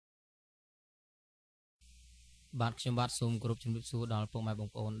បាទខ្ញុំបាទសូមគោរពជំរាបសួរដល់ពុកម៉ែបង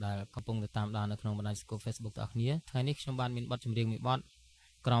ប្អូនដែលកំពុងតាមដាននៅក្នុងបណ្ដាញសង្គម Facebook ទាំងអស់គ្នាថ្ងៃនេះខ្ញុំបានមានបទចម្រៀងមួយបទ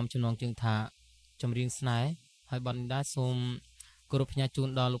ក្រោមចំណងជើងថាចម្រៀងស្នេហ៍ហើយបទនេះដែរសូមគោរពផ្ញើជូន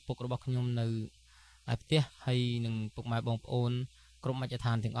ដល់លោកពុករបស់ខ្ញុំនៅឯផ្ទះហើយនឹងពុកម៉ែបងប្អូនគ្រប់មជ្ឈដ្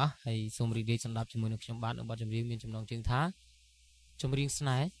ឋានទាំងអស់ហើយសូមរីករាយស្ដាប់ជាមួយនឹងខ្ញុំបាទនៅបទចម្រៀងមានចំណងជើងថាចម្រៀងស្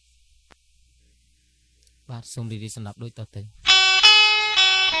នេហ៍បាទសូមរីករាយស្ដាប់ដូចតទៅ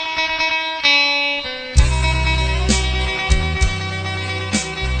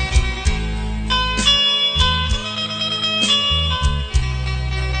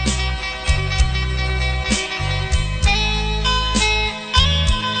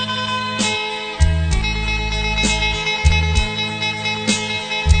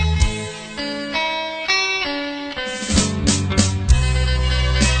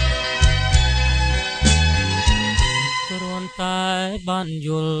បានយ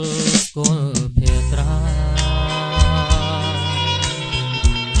ល់ស្គាល់ភាត្រា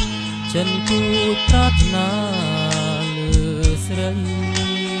ចិនគូចប្រាថ្នាលើស្រី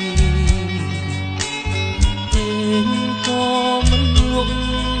ទេក៏មិនលក់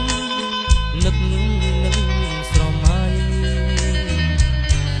នឹកនឹងស្រមៃ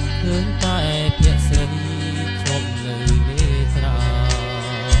ឃើញតែភាស្រីជាប់នៅនេត្រា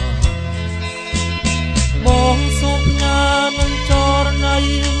បងសូមផ្ញើនឹងចរណៃ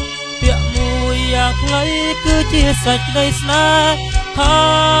ពាក្យមួយយ៉ាងខ្លីគឺជាសេចក្តីស្នេហា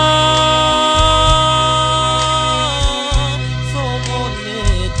សូមអូនមេ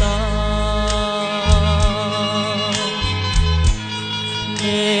ត្តា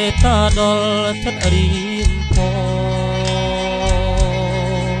មេត្តាដល់ចិត្តរៀងផង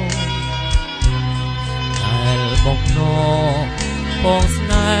ដែលបងណបងស្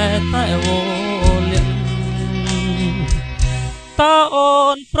នេហ៍តែអូតើអូ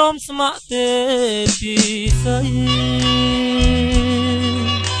នព្រមស្ម័គ្រទេពីស្អី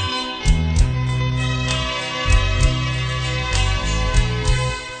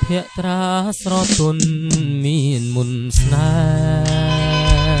ភក្ត្រាស្រទន់មានមុនស្នេ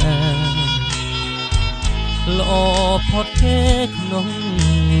ហ៍ល្អផុតគេក្នុង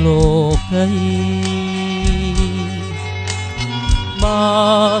លោកីបើ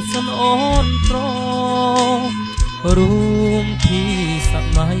សិនអូនព្រមរួមពីស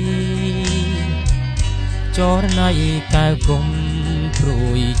ម័យចរណៃកែវគុំព្រួ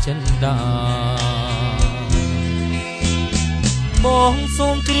យចិនដាបងសូ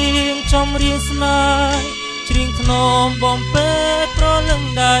មច្រៀងចម្រៀងស្នេហ៍ច្រៀងថ្នមបំពេប្រលឹង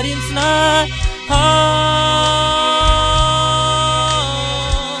ដែលរៀងស្នេហា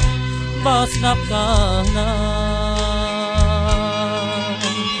បើស្ដាប់កាលណា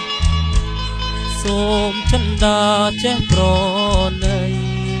សូមចិនដាចេះប្រណី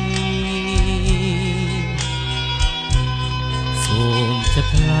សូមចិត្ត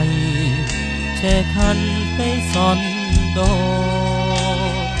ថ្លៃចេះខាន់ទៅសន់ដ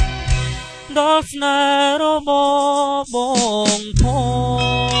ល់ស្នេហ៍របស់បង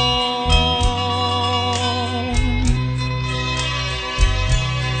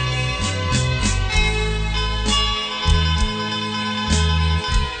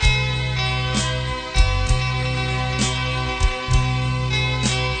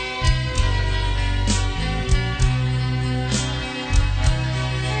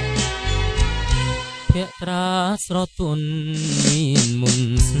ភក្ត្រាស្រទន់មានមុន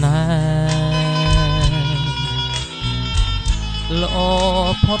ស្នេហ៍ល្អ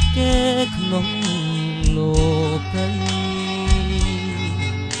ផុតគេក្នុងលោកី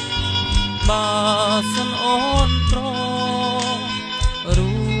បើសិនអូនប្រ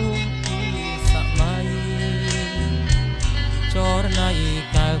រួមពីសម័យចរណៃ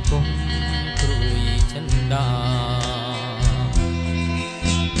កែវគុំព្រួយចិនដា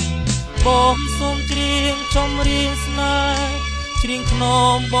បងសូមច្រៀងចម្រៀងស្នេហ៍ច្រៀងថ្ន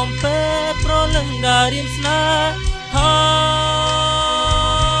មបំពេប្រលឹងដែលរៀងស្នេហា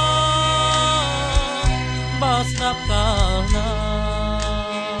បើស្ដាប់កាលណា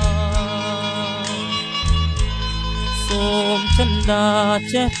សូមចិនដា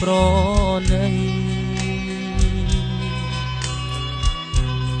ចេះប្រណី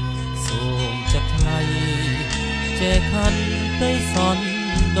សូមចិត្តថ្លៃចេះខាន់ទៅសន់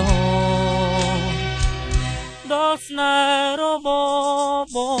ដល់ស្នេហ៍របស់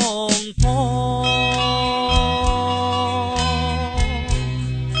បង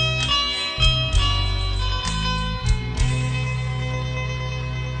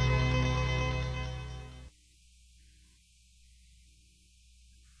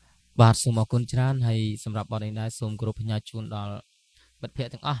បាទសូមអរគុណច្រើនហើយសម្រាប់បទនេះដែរសូមគោរពផ្ញើជូនដល់មិត្តភ័ក្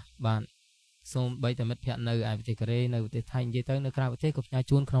តិទាំងអស់បាទ សូមបីតែមិត្តភ័ក្តិនៅឯប្រទេសកូរ៉េនៅប្រទេសថៃនិយាយទៅនៅក្រៅប្រទេសក៏ផ្ញើ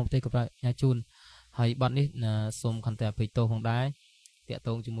ជូនក្នុងប្រទេសក៏ផ្ញើជូនហើយបទនេះសូមខន្តីអភ័យទោសផងដែរតាក់ទ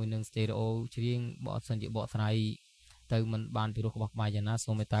ងជាមួយនឹង stereo ច្រៀងបកសិនជាបកស្រាយទៅមិនបានពីរោះក្បោះក្បាយយ៉ាងណា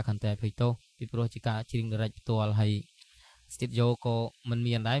សូមមេត្តាខន្តីអភ័យទោសពីព្រោះជាការច្រៀងដរិចផ្ទាល់ហើយ studio ក៏មិន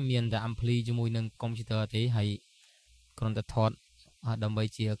មានដែរមានតែ ampli ជាមួយនឹង computer ទេហើយគ្រាន់តែថតដើម្បី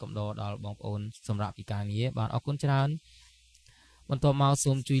ជាកំដរដល់បងប្អូនសម្រាប់ពីការងារបាទអរគុណច្រើនបន្ទាប់មក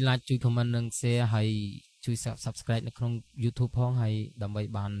សូមជួយ like ជួយ comment និង share ហើយជួយ subscribe នៅក្នុង YouTube ផងហើយដើម្បី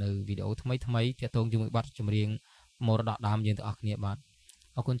បាននៅវីដេអូថ្មីទាក់ទងជាមួយបទចម្រៀងមរតកដើមយើងទាំងអស់គ្នាបាទ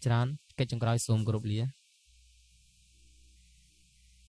អរគុណច្រើនកិច្ចចុងក្រោយសូមគោរពលា